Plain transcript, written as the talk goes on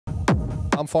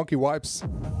I'm Funky Vibes.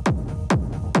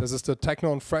 This is the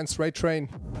Techno Friends Raid Train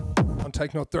on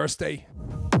Techno Thursday.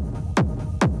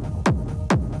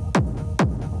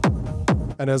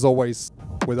 And as always,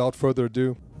 without further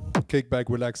ado, kick back,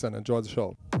 relax, and enjoy the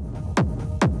show.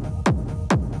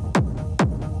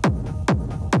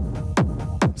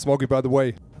 Smokey, by the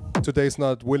way, today's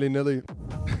not willy-nilly.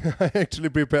 I actually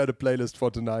prepared a playlist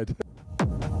for tonight.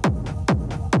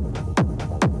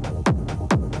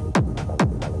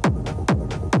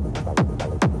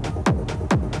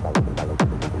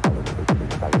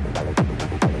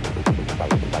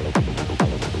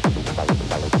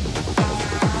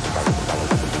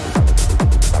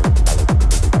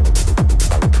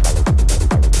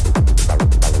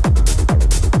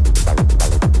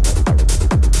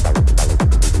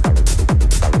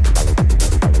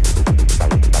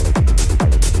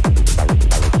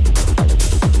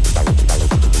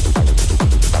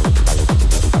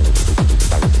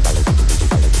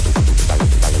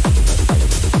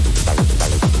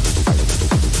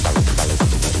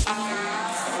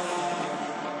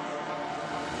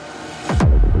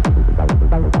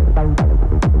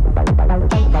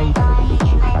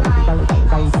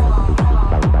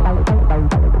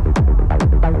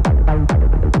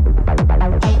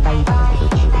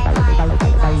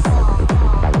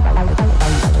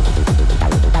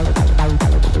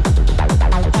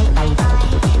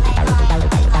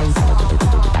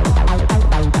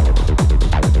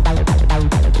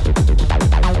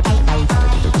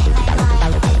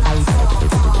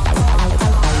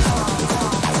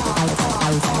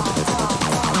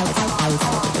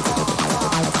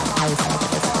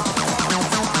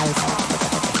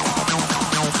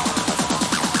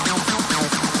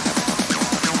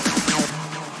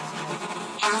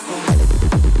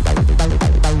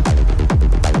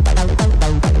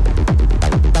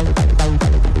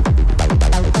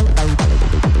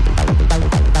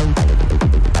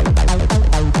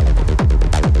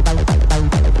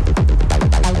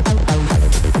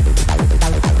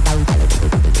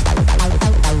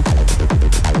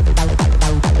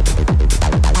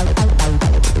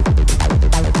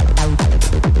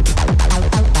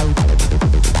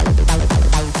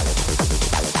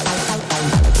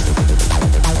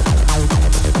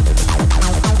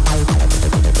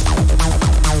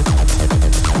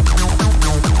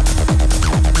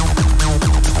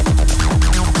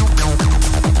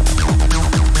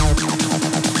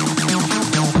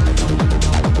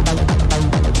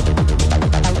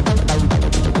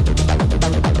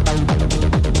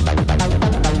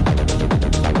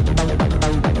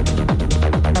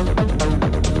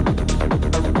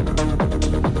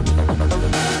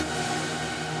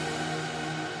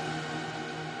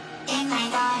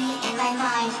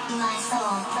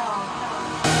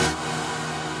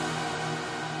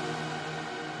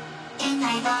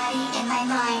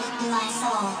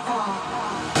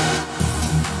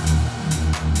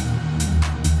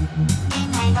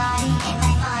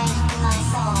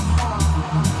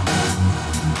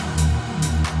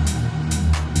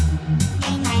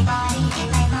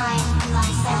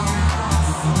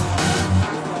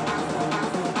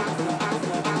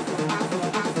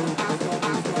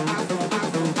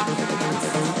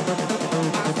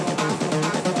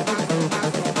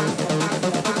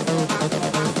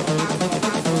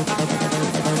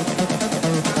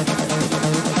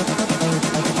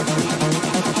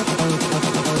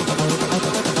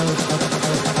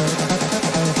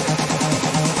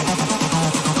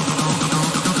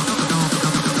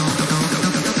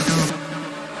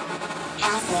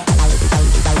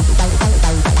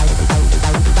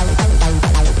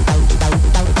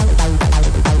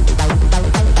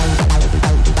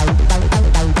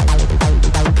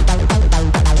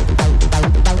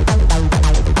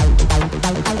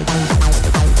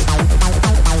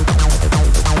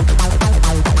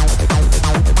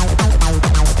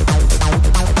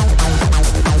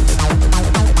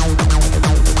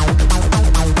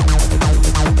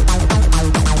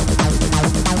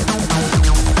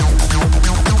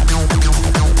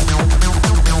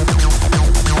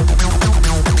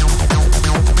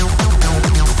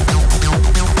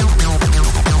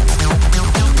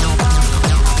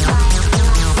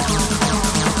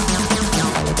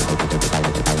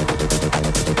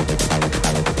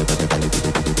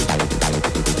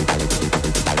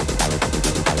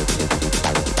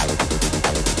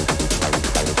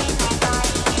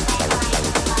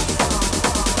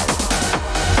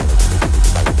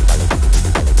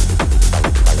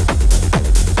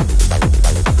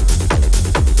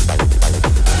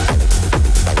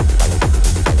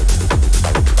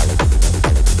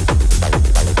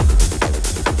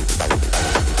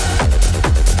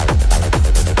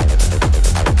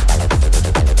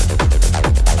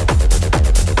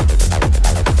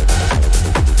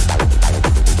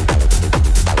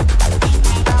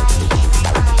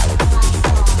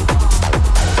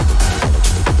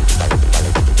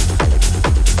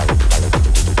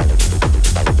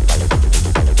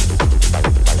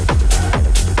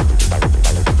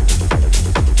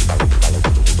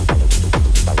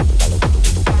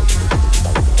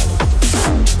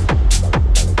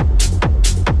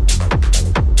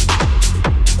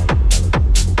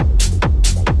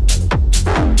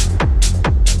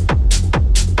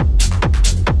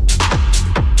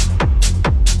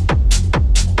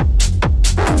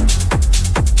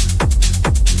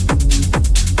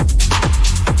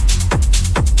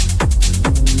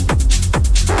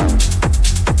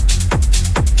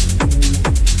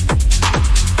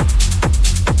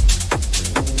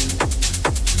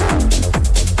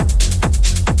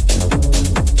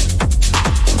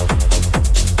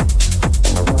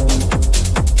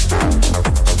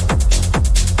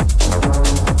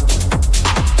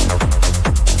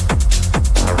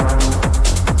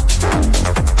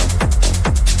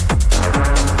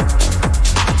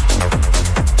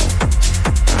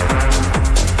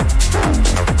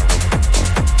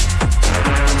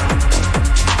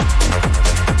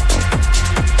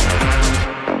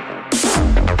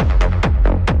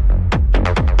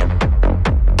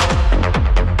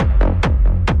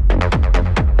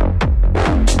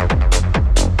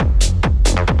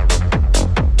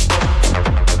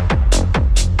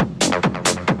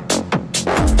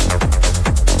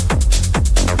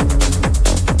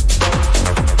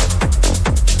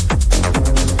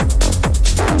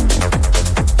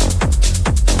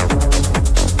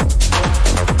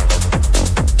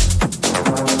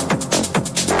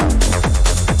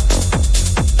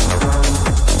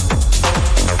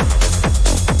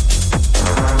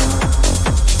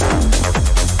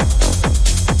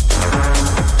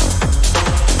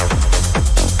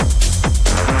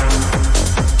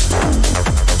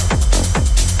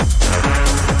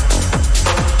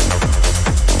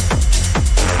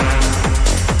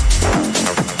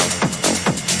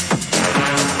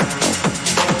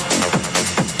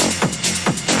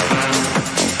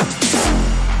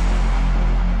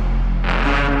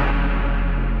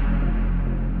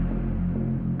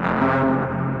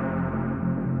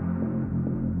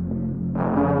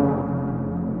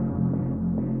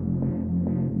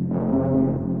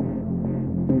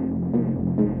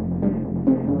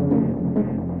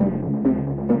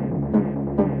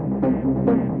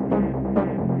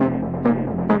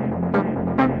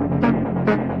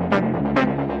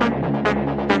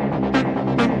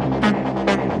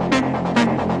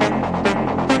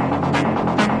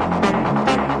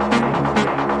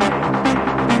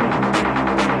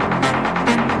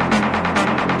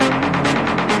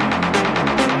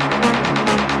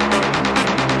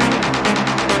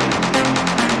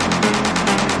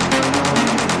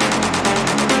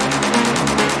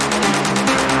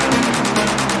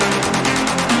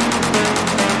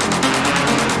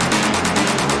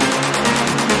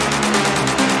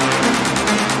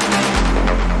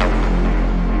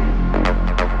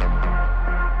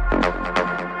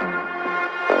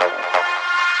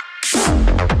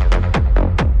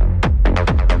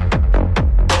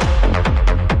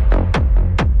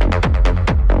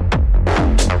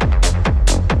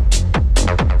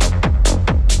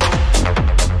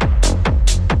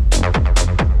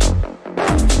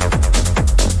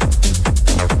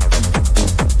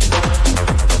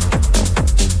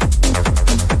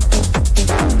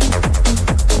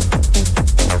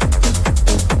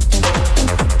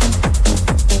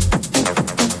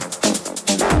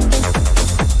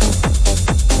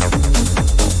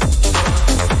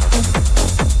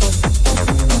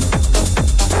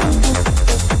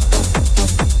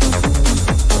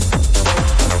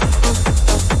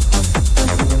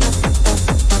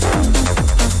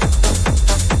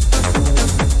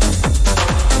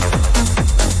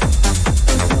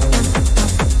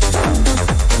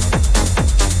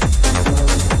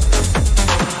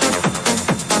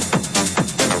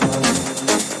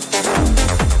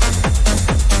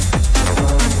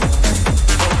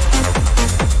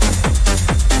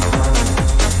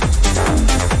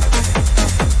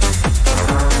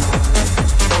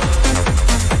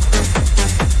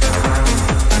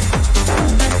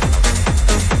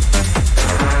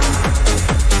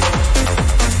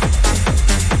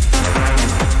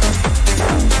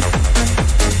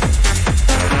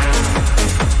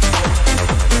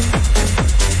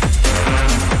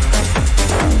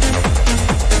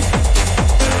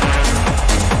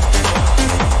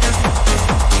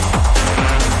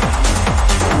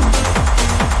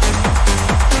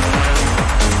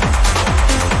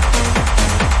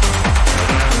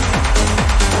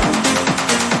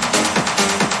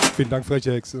 Vielen Dank,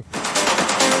 freche Hexe.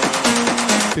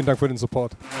 Vielen Dank für den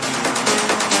Support.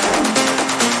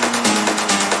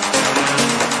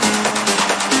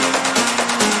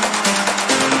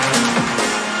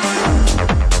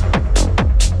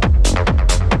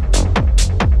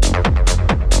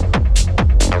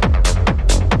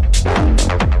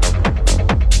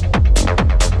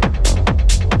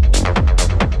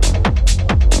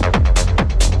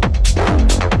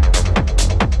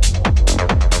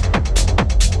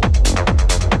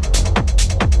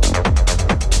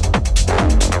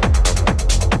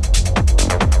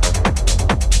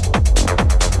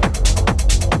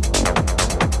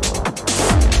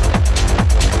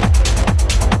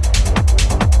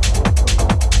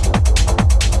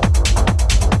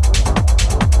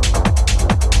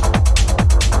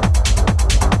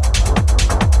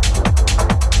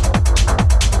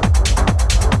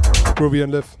 Groovy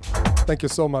and Live, thank you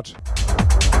so much.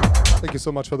 Thank you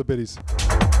so much for the biddies.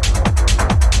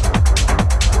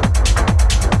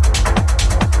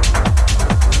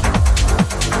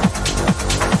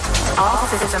 All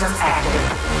systems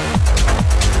active.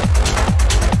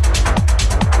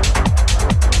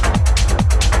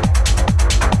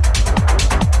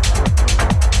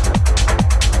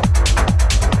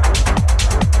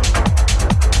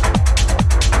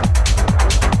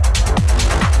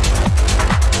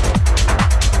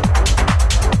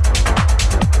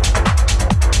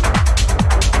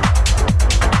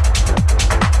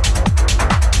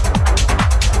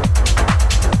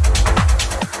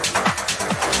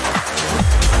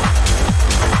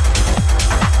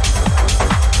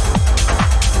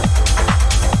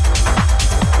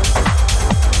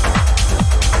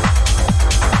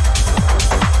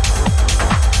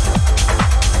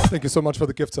 Thank you so much for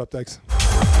the gift sub, Dex.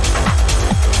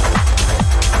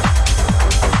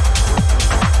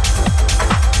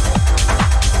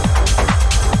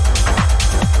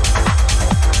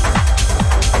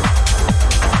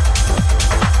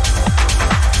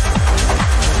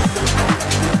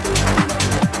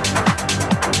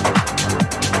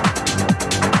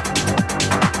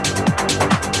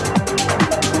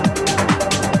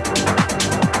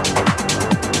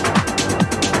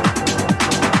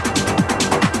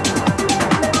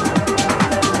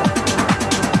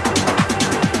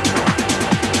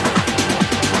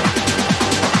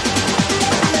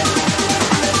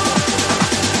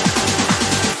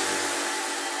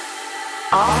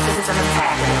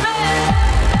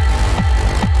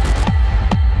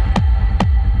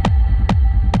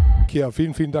 Kia,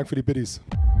 vielen, vielen Dank für die Biddies.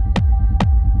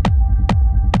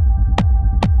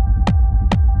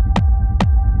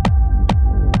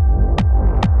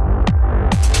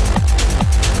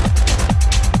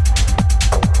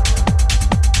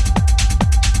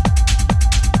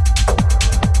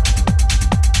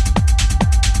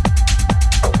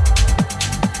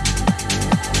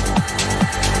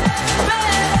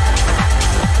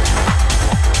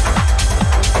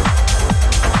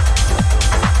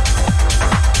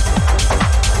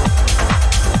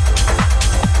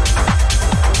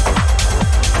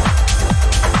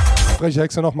 Freche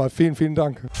Hexe nochmal, vielen, vielen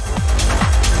Dank.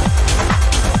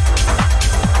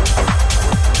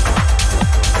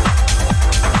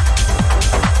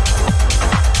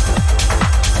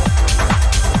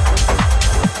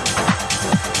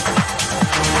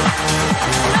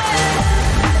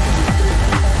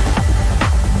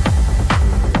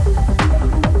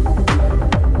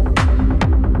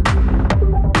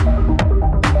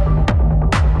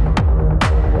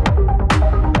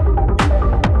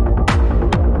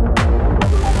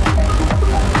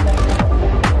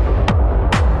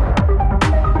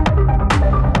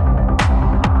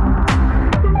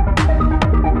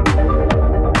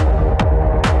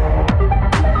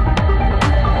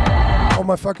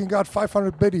 My fucking god,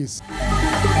 500 biddies.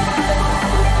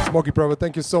 Smokey brother,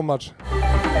 thank you so much.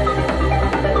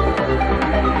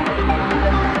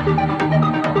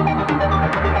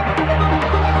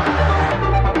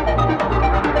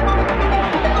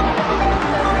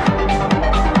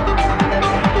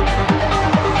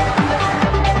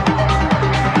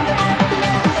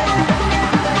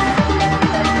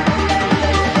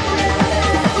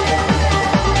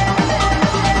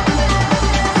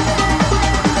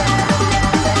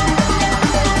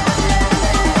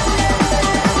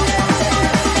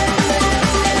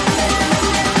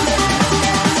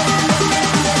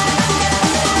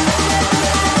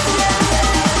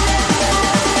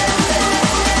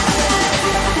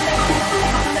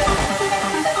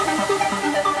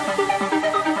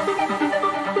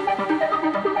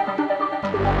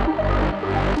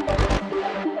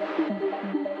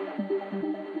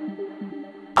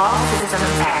 All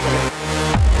systems active.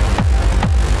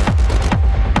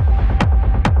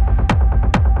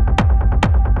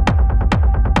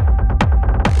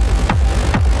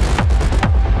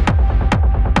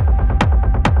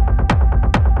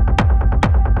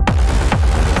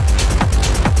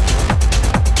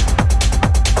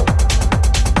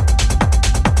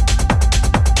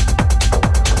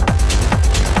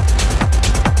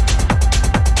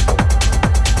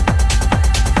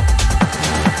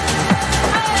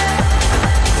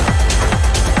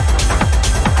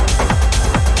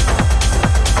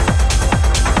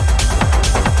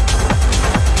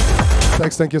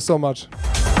 thank you so much.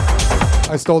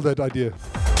 I stole that idea.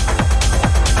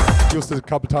 Used it a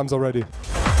couple times already.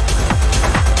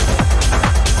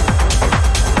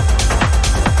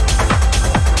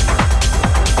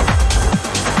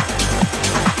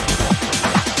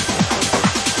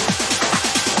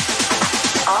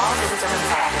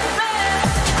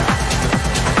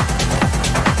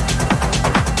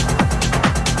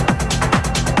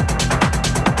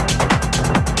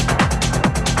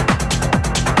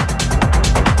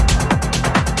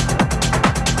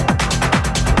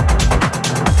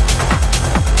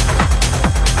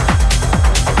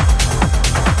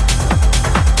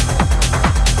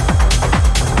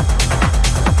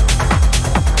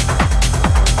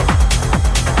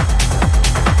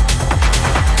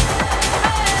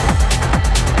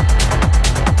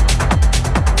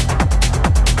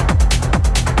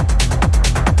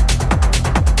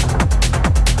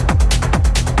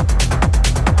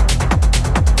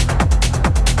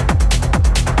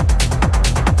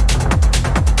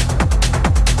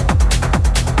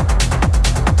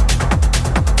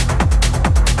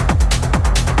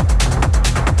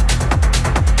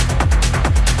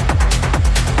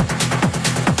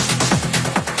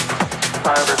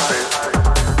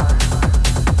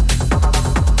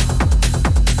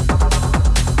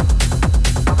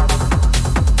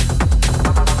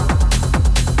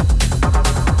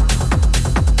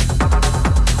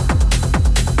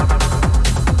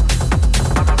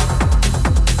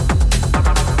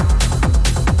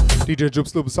 DJ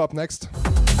Jubes Loop is up next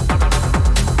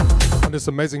on this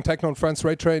amazing Techno Friends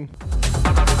raid train.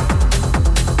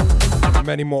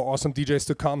 Many more awesome DJs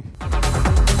to come.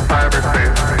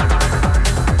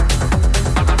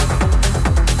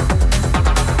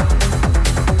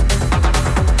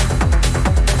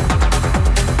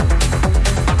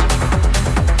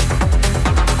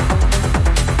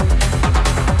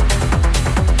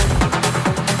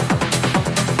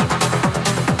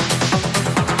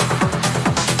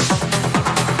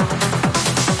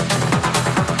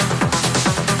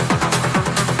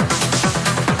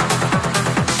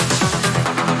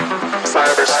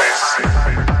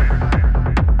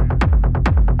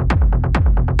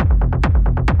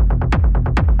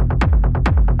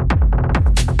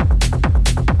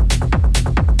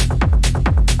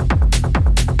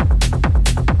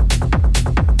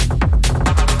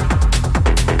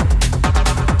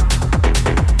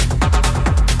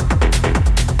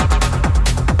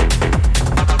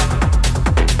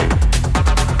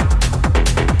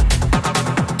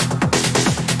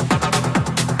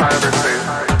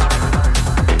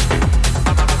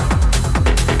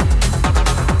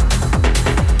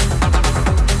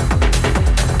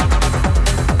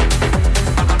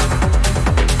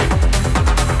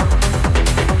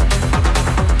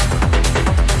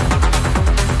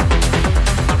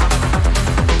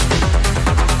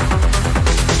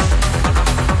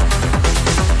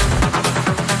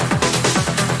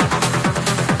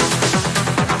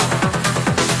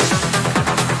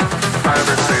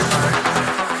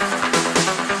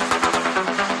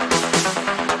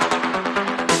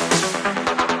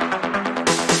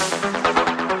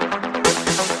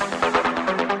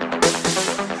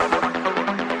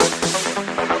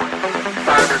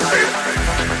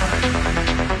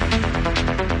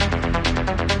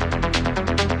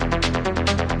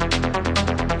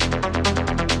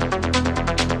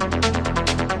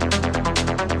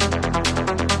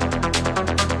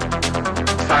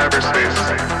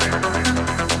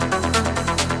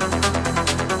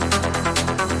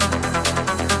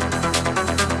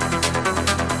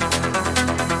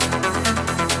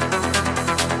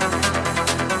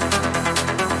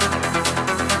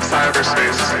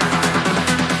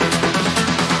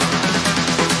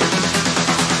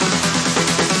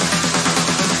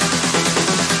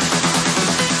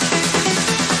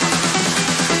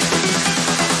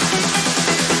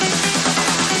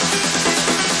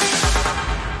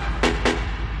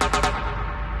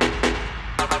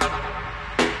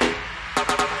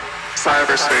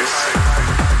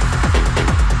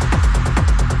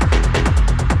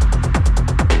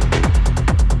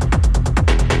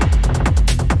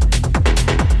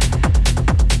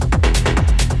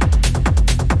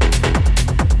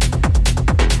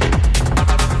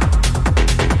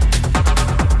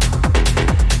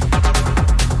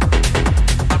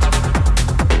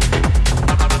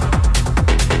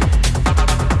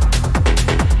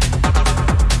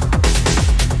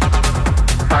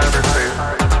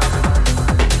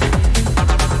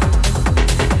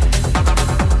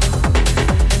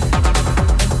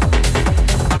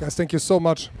 Thank you so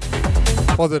much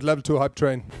for that level 2 hype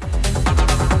train.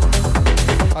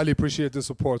 Highly appreciate the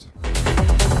support.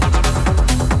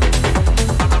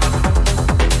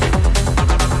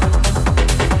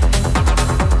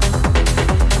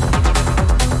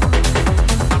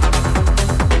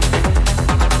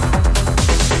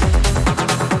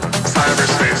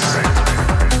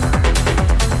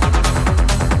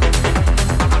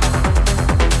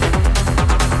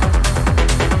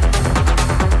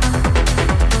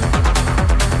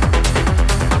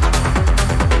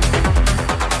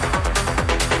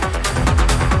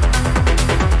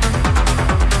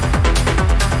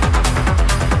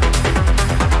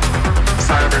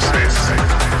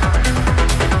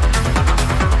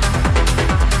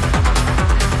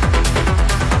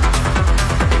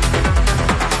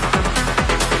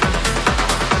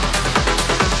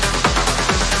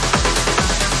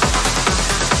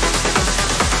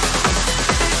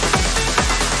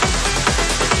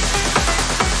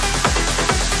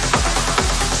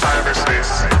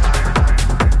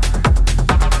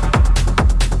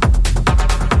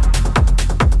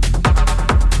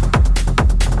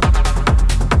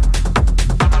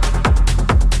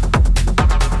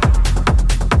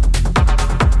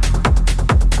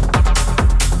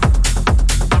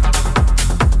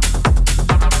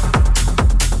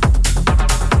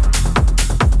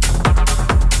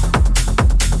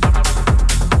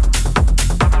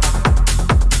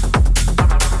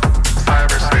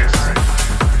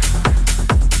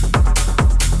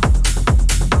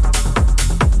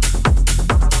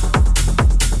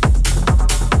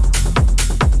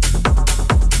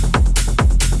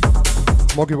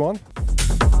 Smoggy one.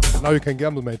 Now you can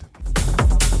gamble, mate.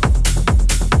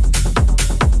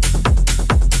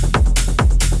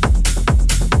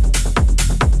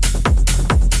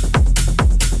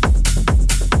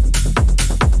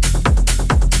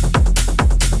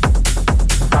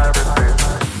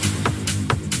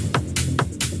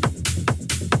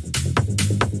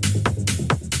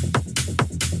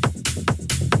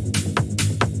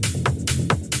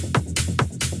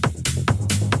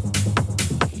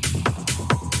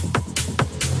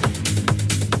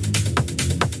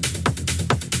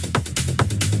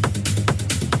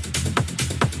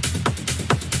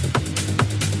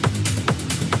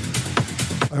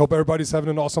 I hope everybody's having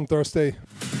an awesome Thursday.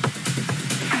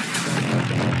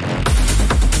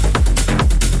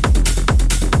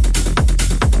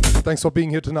 Thanks for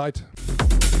being here tonight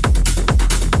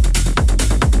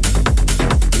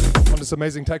on this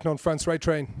amazing Techno Friends raid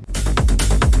train.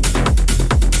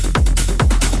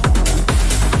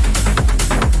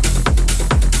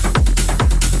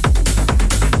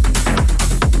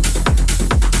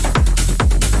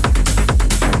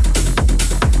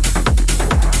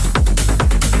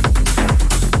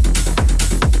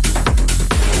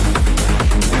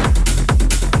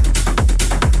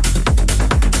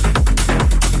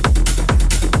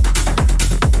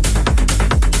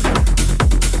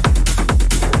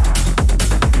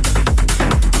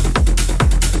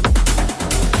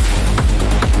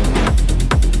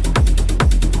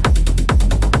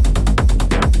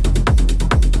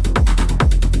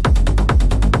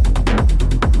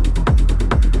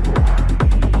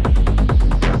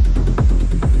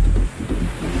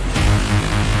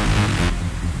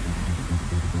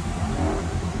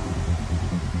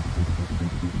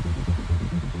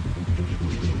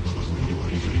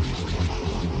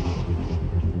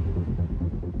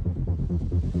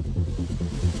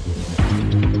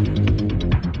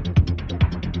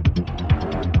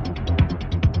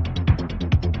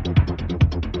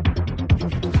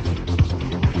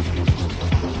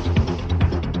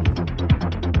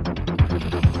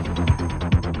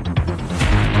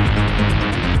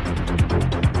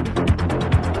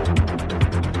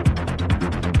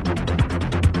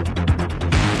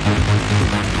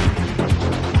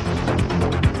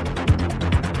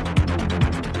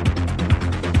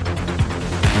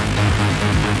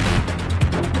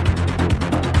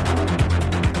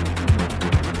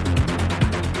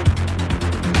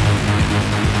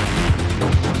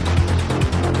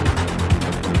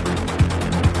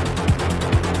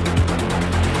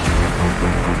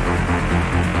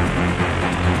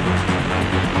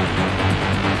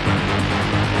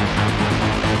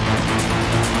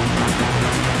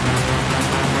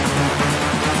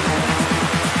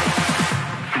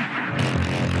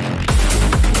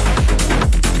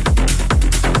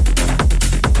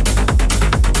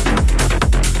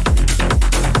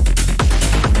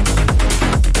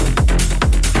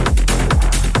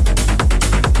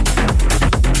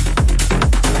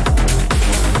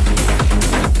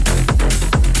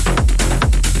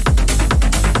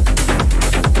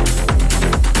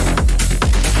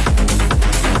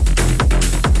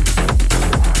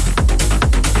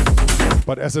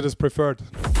 But acid is preferred.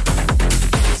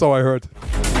 So I heard.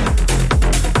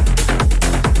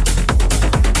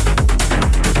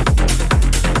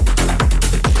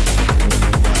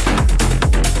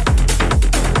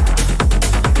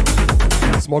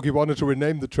 Smoggy wanted to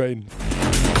rename the train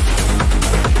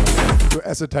to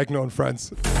Acid Techno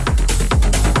Friends.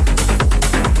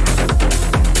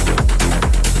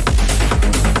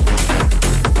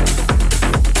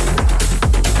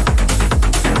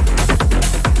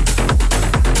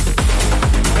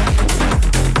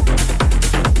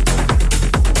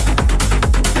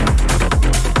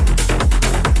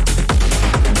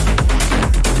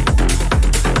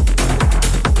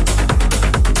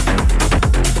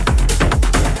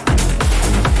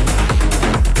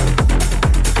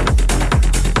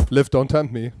 Live, don't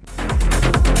tempt me.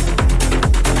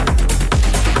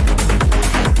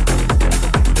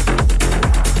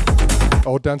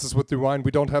 Oh, Dances with the Wine,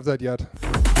 we don't have that yet.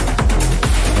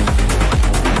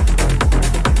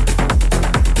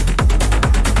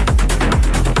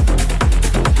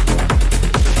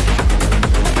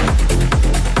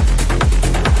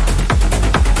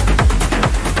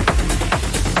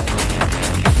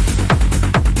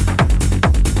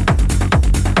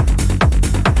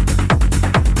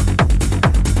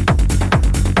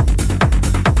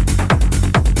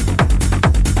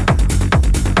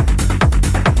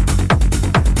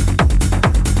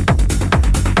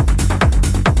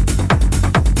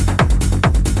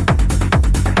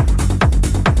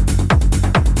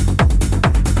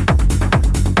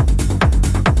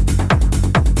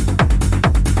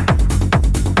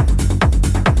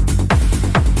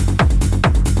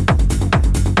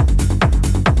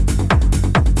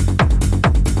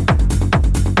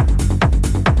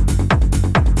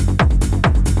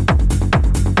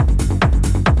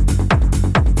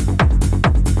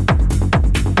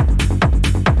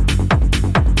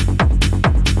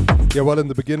 Yeah, well, in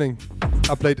the beginning,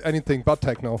 I played anything but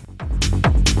techno.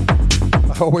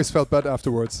 I always felt bad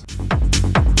afterwards.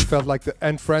 Felt like the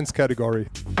and friends category.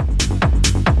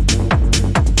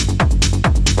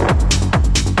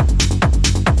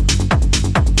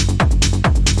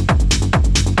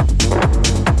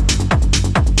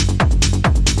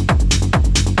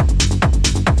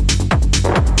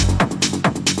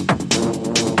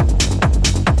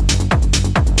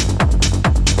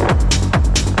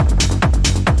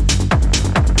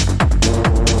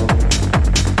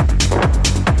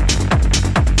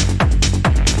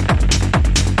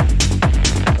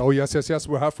 Oh, yes,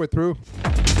 we're halfway through.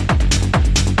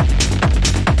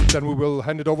 Then we will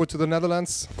hand it over to the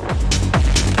Netherlands,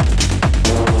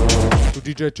 to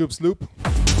DJ Jube's Loop.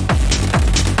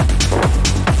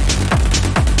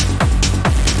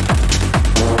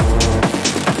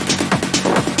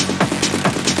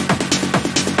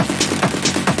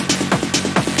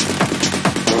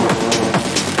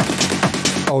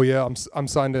 Oh yeah, I'm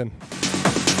signed in.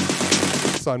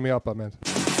 Sign me up, I meant.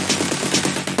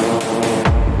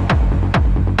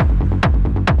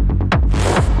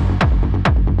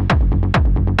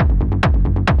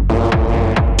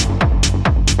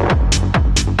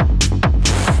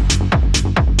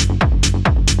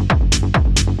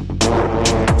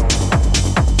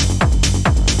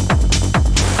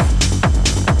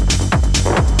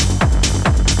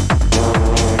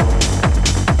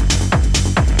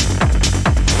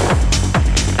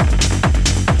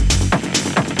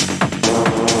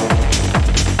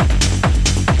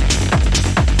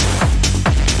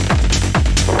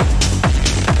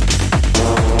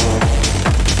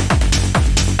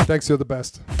 Thanks, you're the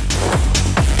best.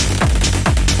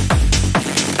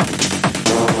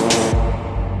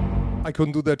 I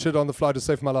couldn't do that shit on the fly to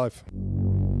save my life.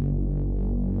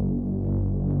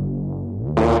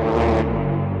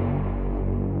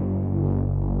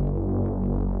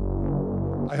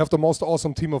 I have the most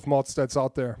awesome team of mods that's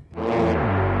out there.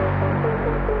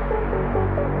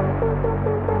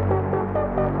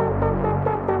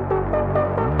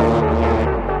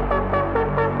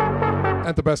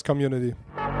 And the best community.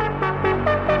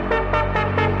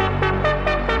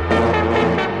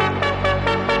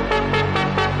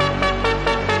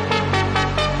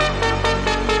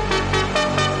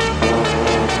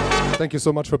 Thank you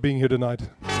so much for being here tonight.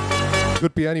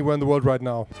 Could be anywhere in the world right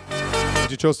now,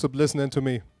 but you chose to listen in to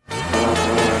me.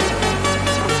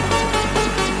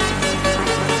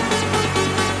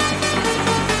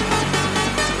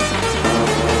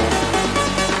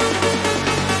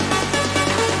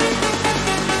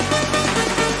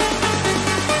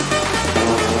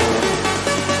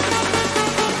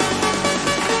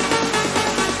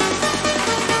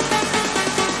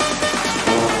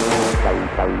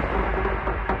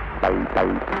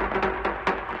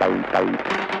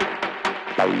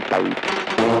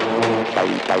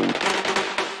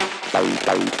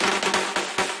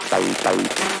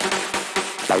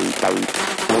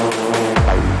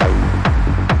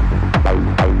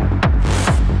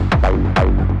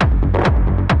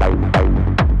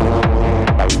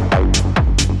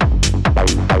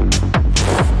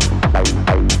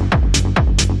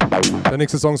 Der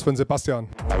nächste Song ist von Sebastian.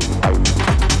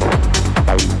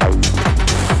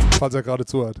 Falls er gerade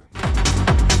zuhört.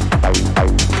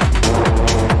 Bye.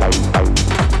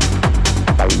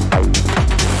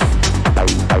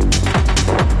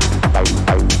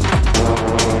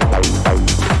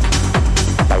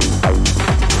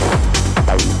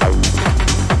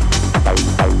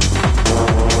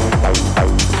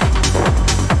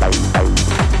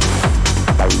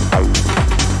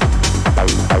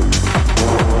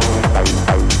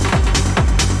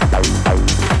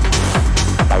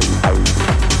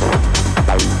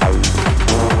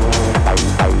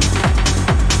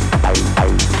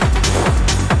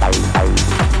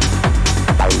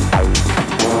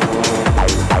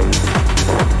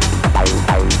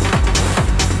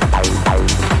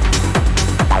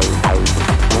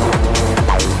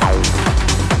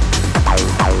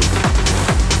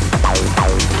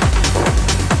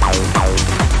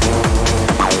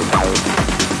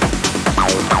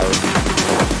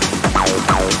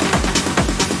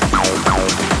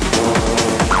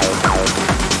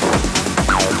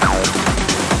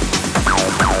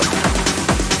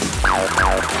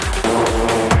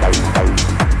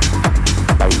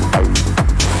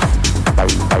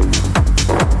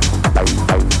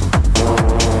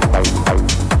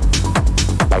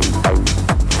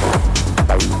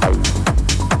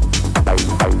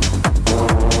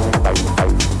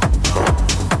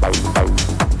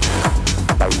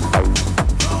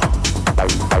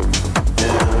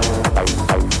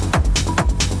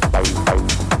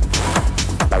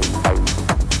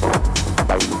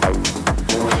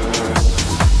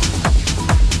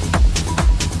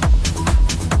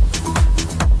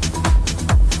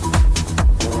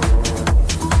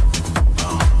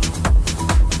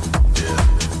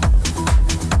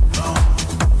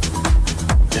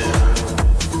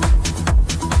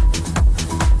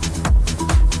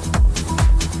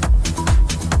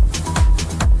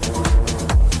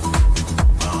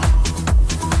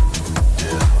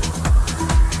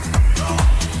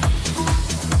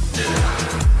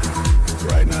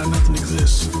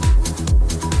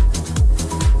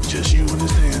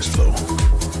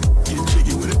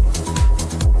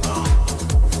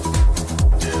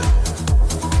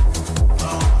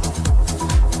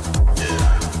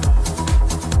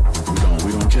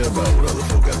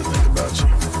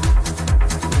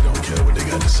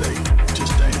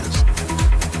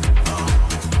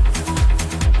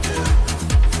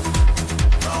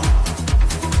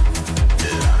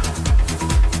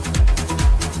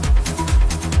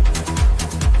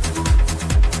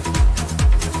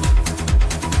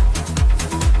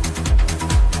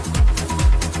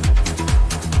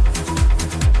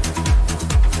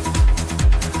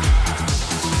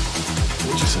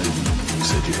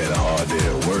 Had a hard day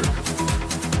at work.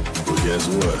 Well, guess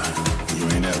what? You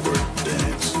ain't at work,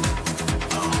 dance.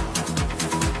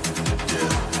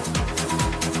 Yeah.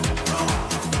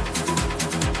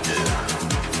 Yeah.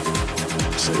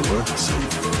 Say what?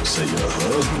 Say your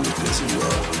husband is pissing you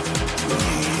off. Look,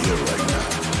 he ain't here right now.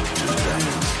 Just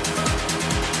dance.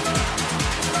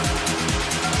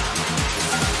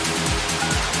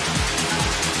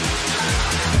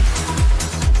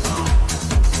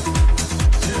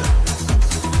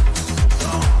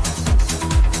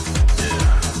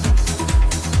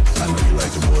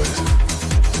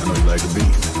 Like the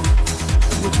beat.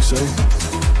 What you say?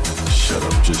 Shut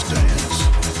up, just dance.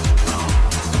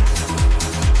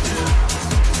 Yeah.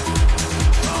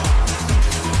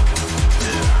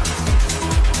 Yeah.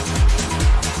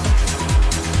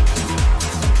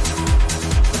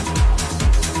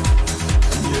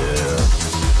 Yeah.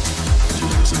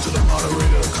 Just listen to the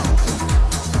moderator comfort.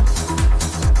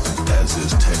 As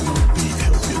this techno beat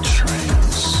help you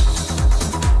trance.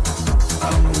 I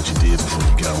don't know what you did before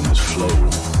you got on this flow.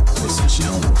 But since you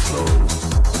on the flow,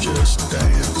 just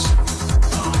dance.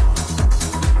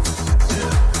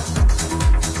 Yeah.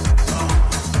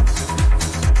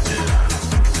 Yeah.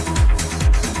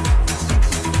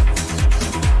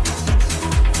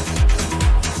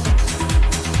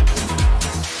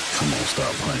 Come on,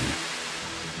 stop playing.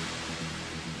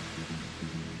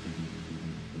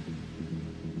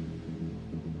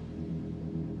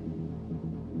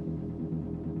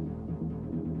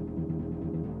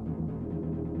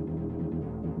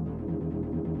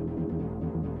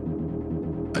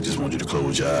 I just want you to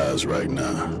close your eyes right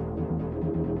now.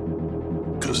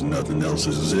 Cause nothing else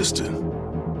is existing.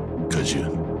 Cause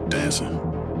you're dancing.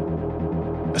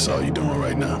 That's all you're doing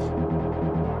right now.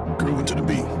 Grooving to the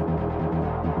beat.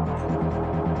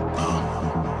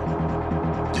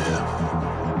 Yeah.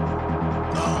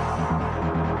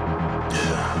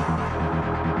 Yeah.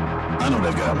 I know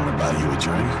that guy wanna buy you a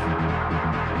drink.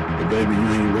 But baby, you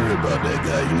ain't worried about that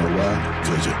guy. You know why?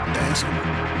 Cause you're dancing.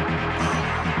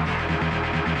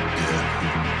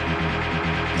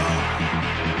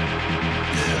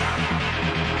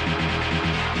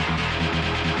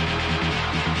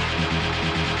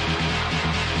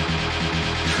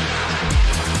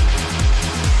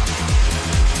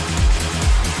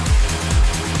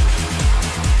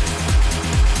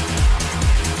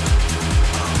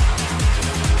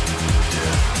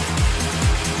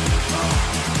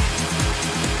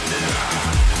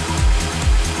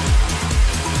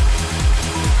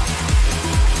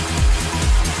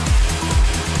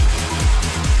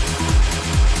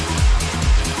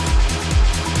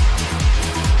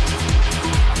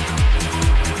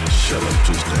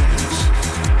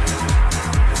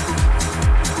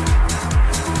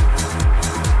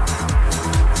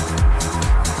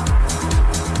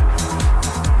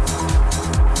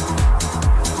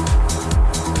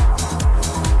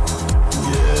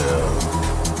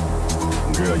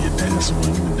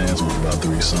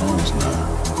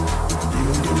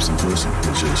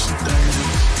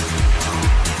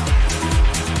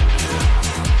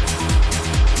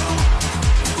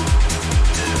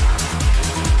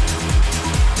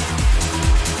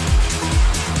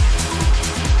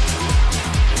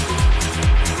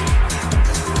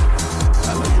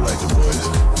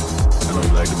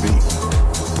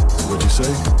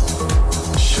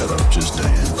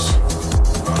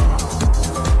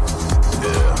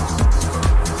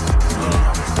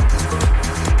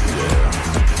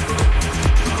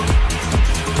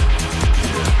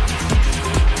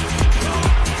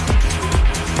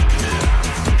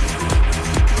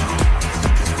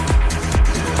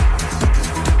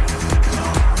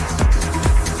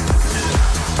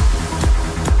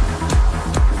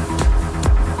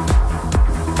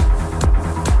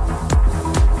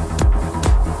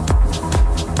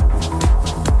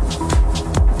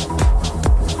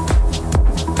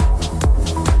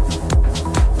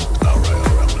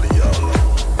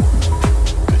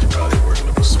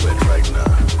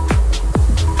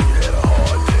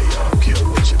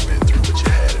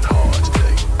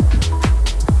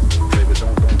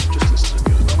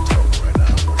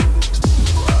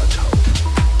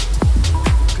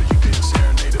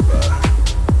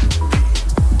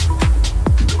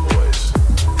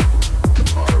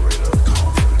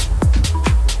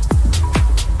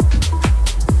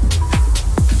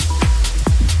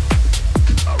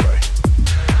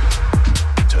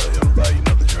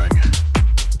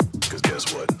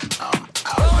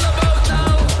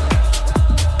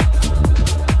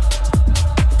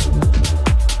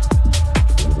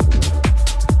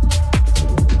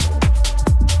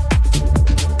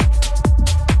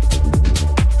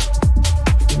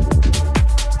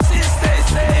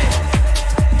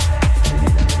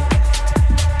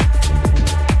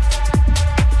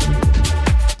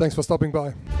 Thanks for stopping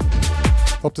by.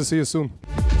 Hope to see you soon.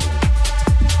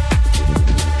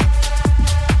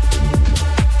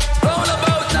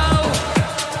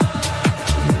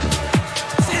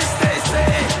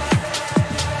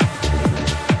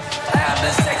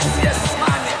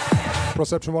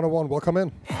 Perception 101, welcome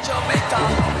in. Jamaica,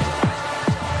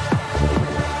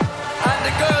 and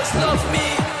the girls love me,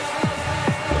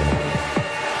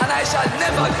 and I shall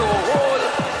never go whole.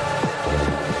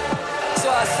 So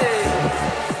I say,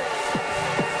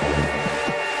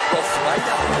 Rough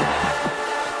Rider.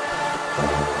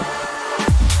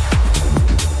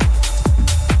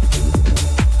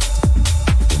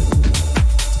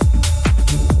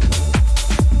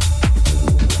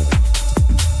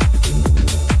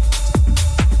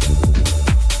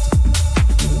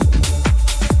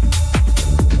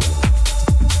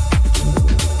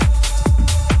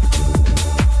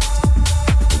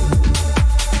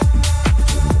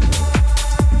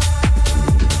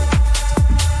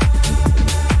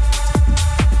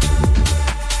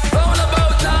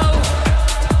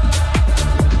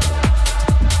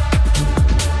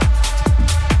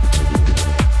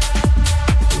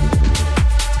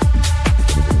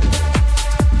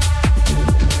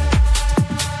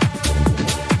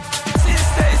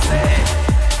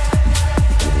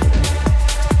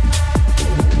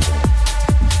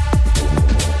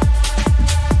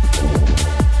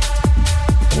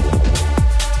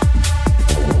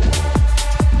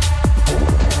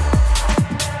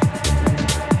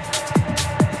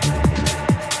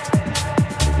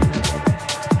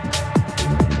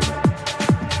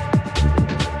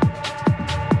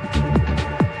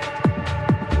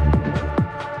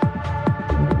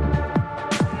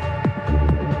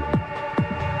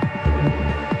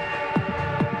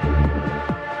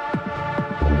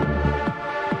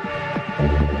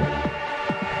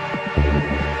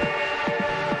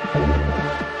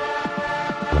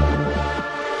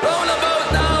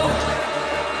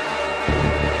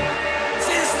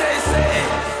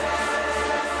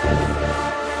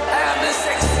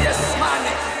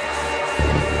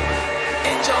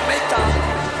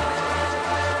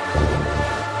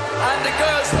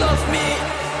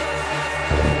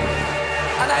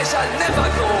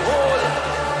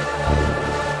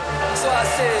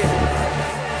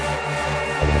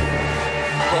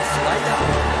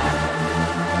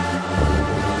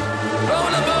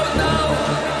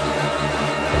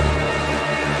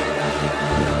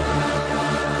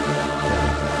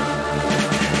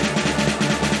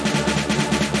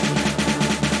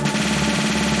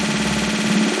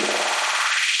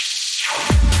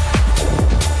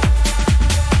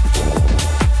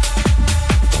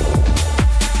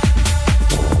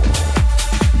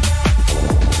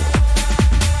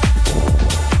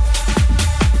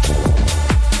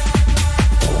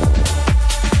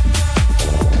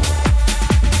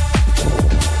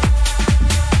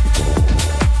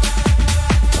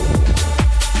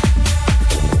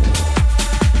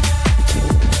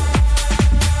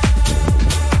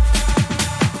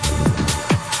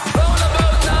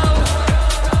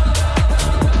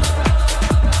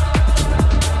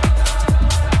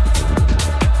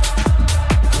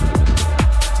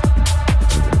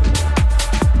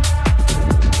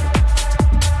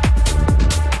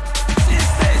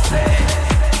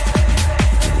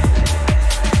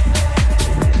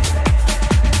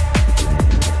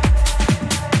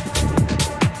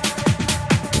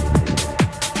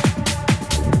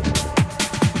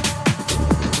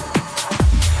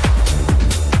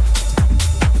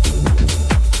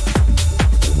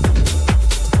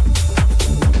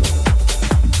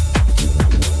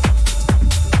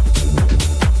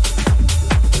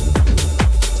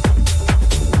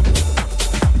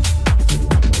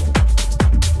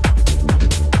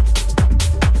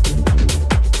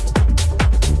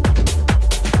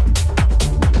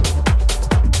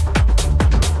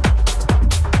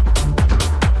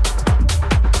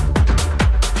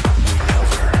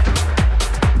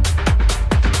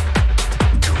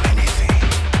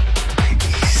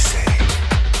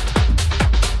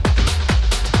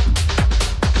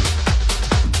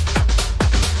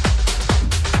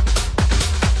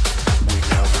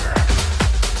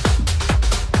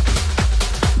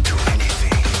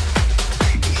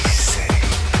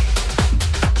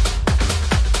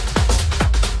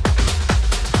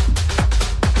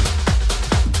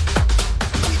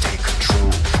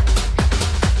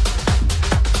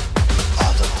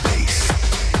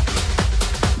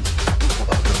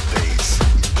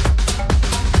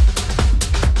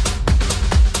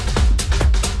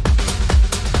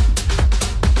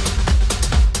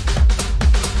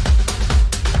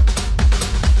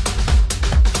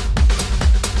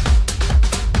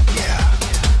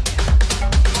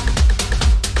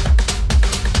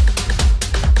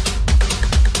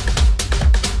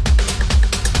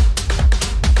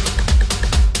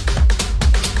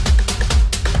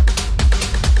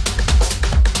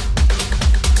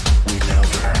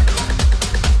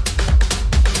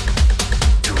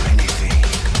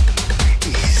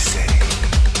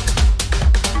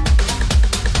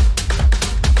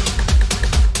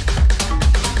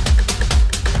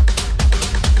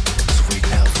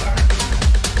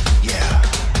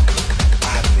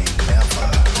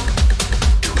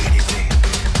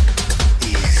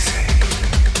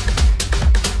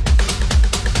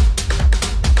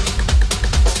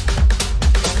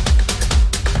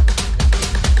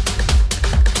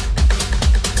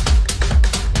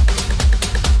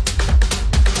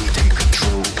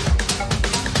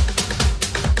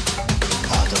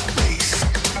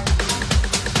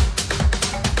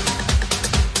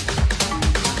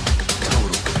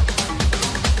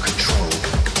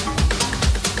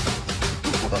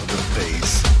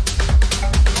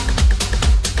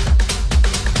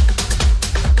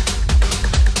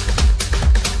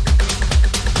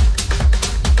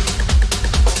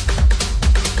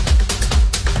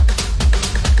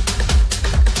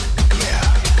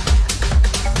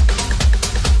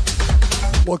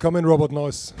 Welcome in, Robot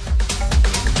Noise.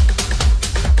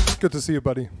 Good to see you,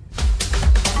 buddy.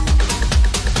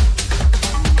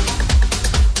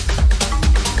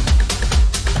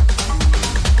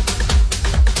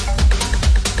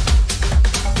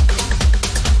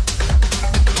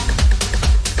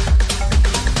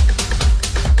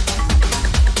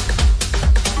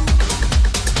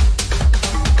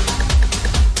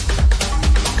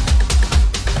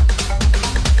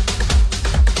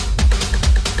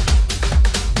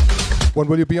 When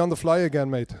will you be on the fly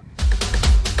again, mate?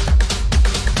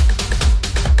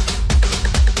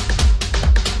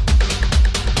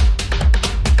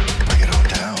 Bring it on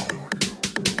down.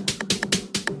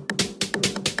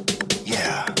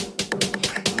 Yeah.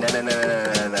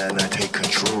 Nah. Take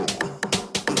control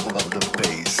of the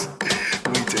bass.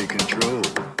 We take control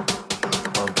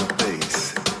of the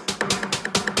bass.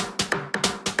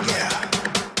 Yeah.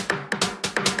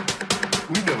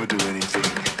 We never do anything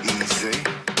easy.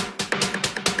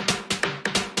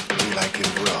 Like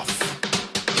it rough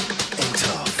and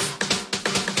tough.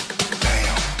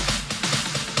 Bam.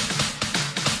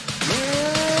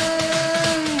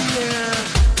 Yeah.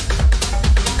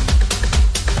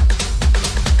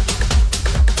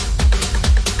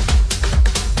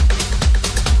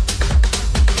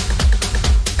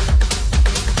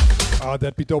 Ah,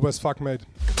 that'd be dope as fuck, mate.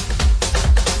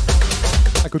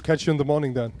 I could catch you in the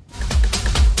morning then.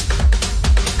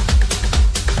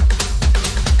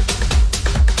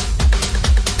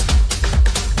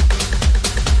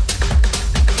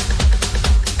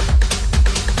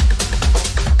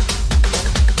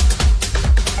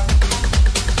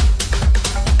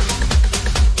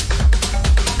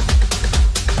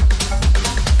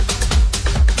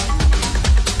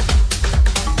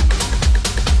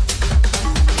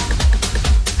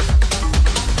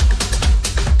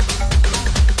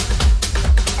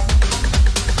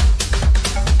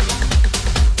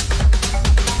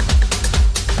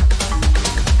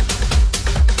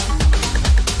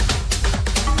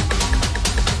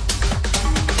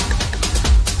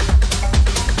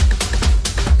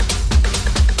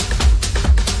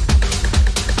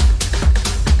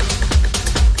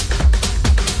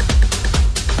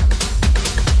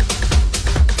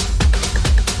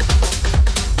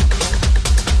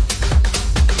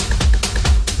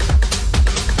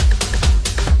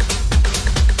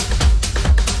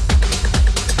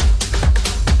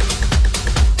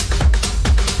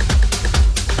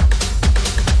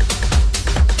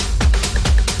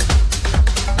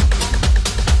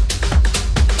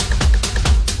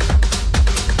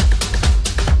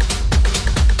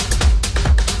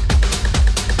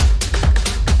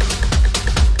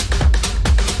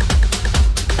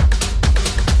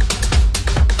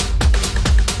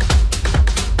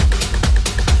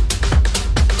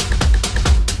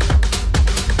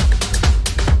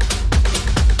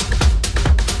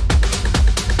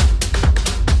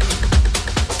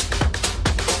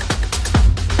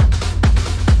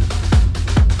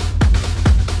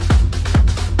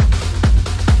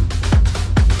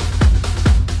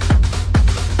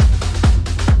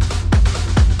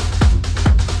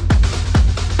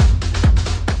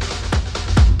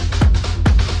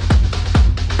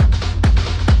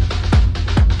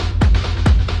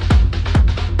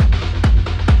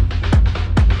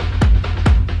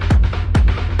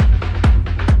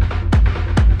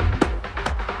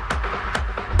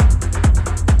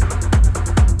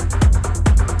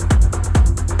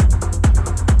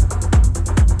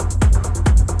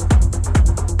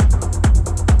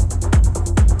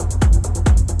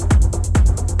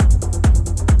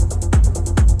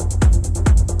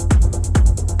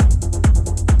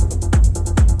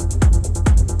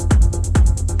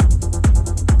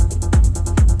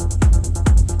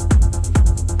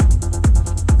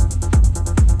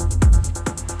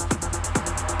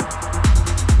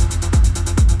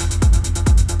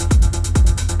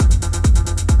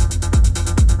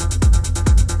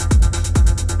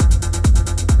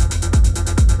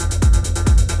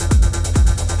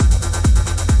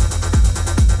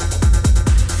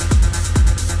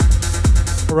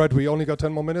 Alright, we only got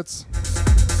 10 more minutes.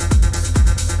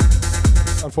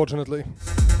 Unfortunately.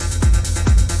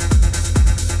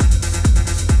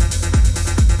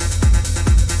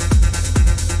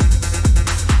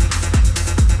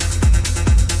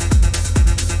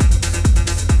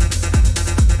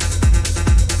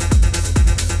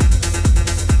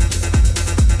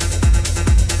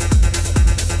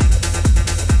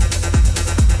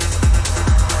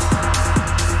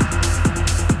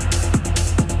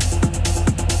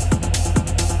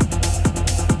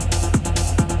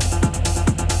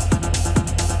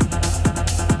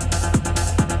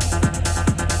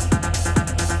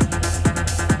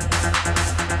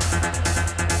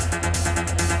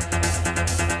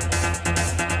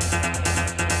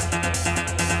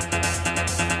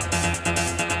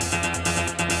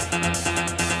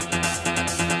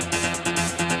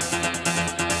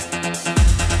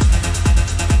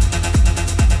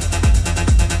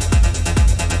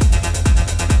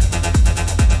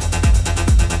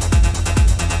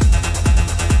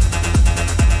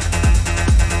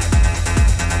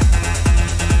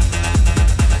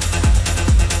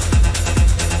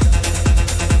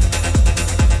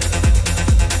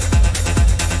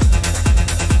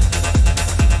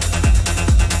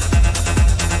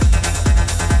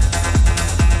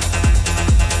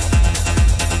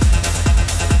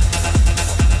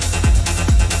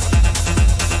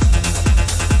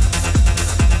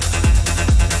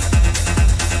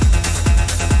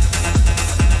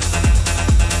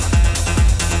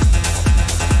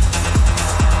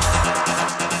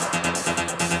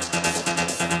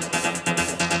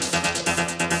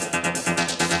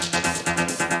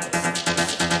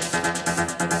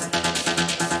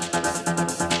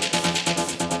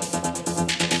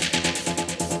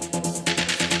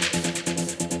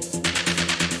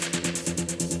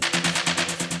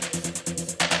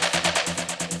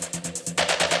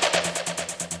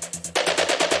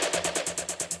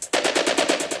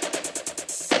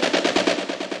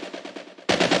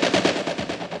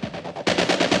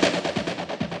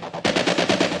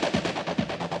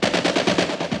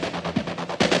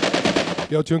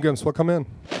 Yo, Tune Games, welcome in.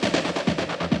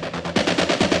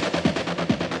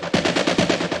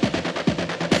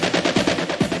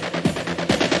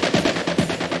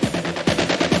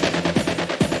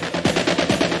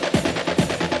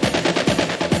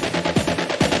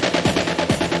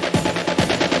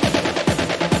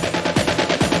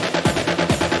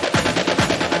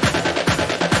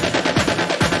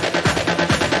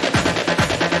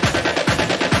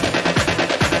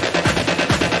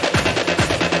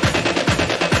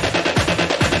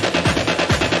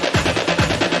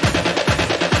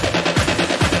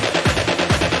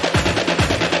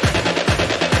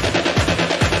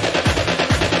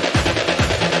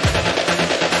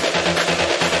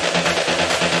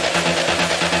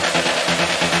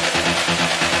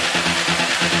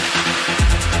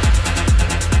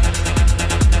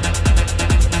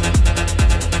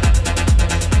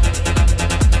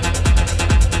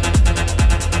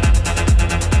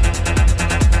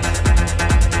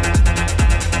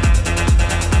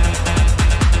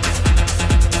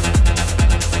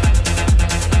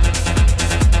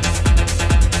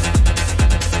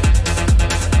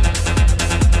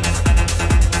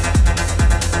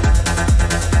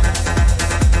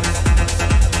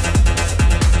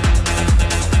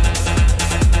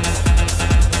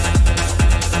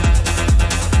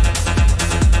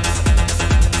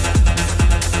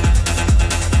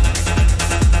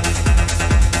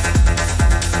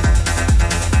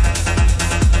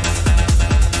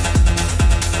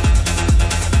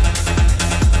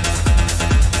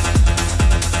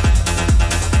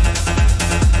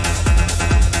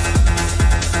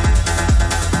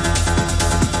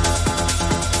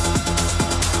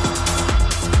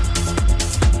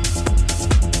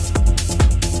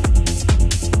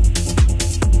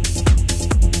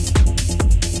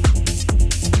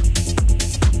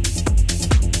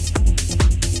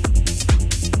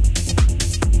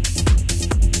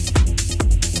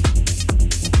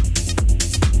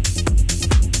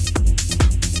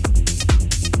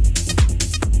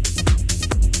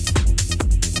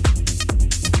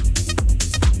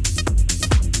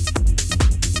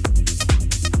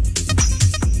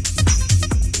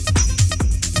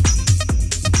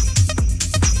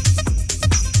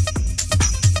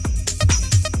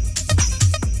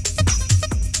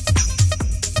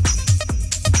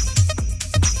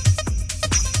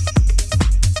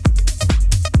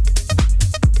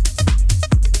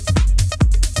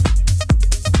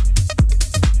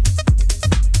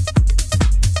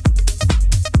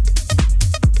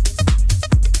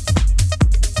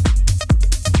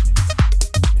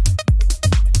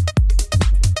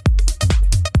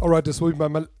 Alright, this will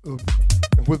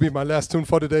be my last tune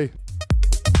for today.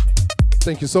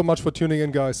 Thank you so much for tuning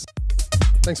in, guys.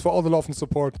 Thanks for all the love and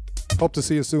support. Hope to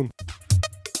see you soon.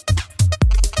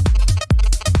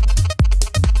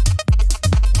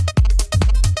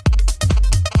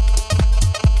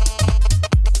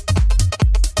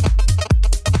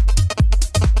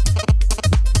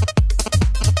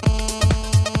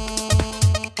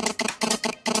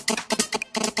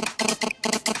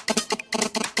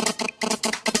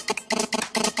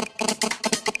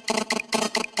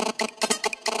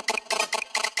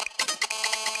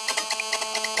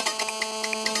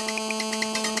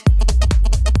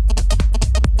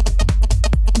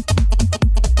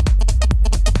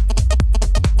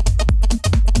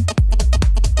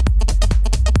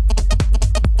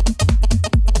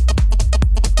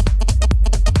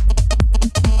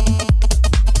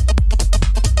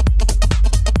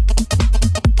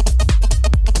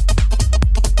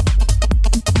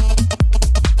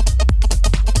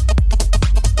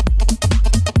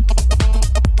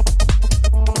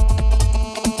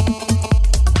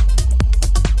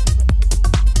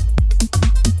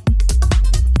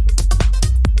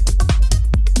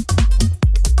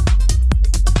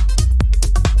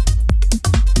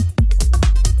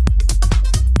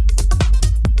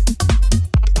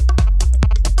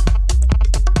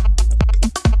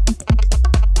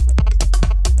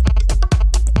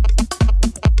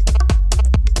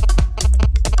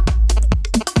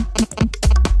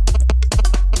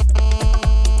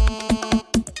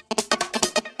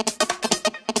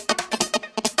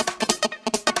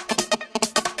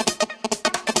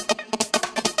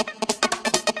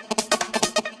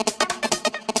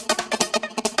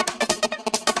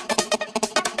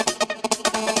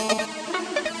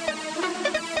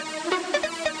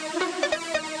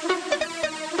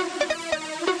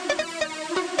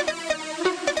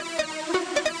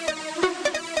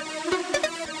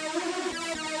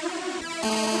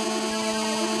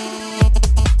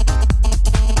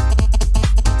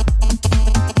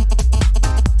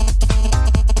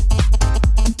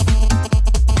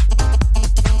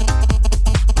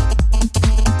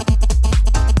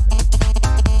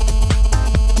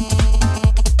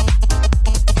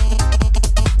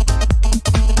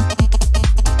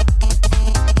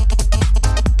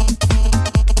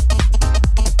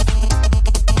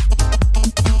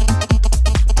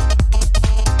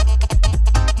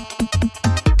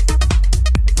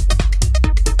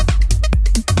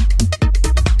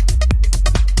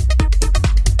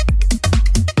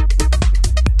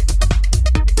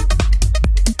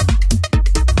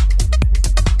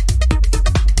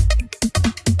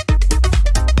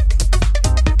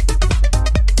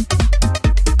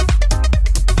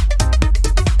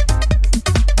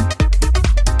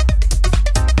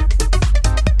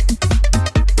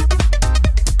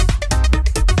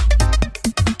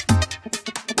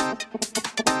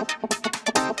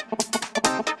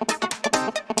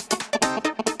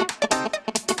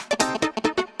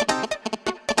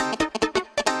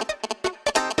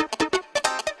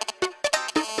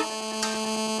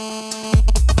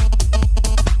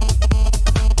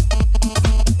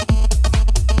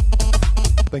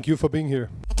 Thank you for being here.